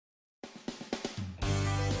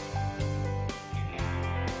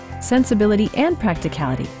Sensibility and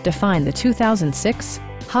practicality define the 2006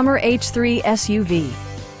 Hummer H3 SUV.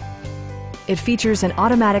 It features an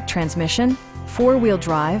automatic transmission, four-wheel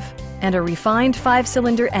drive, and a refined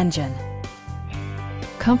 5-cylinder engine.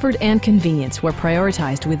 Comfort and convenience were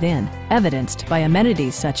prioritized within, evidenced by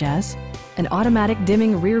amenities such as an automatic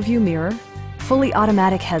dimming rear-view mirror, fully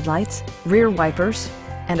automatic headlights, rear wipers,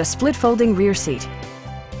 and a split-folding rear seat.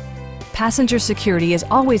 Passenger security is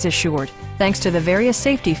always assured thanks to the various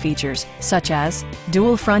safety features such as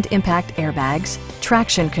dual front impact airbags,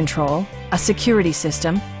 traction control, a security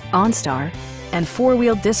system, OnStar, and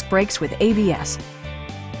four-wheel disc brakes with ABS.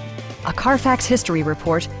 A Carfax history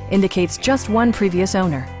report indicates just one previous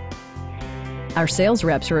owner. Our sales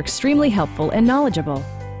reps are extremely helpful and knowledgeable.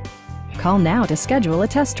 Call now to schedule a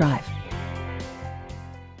test drive.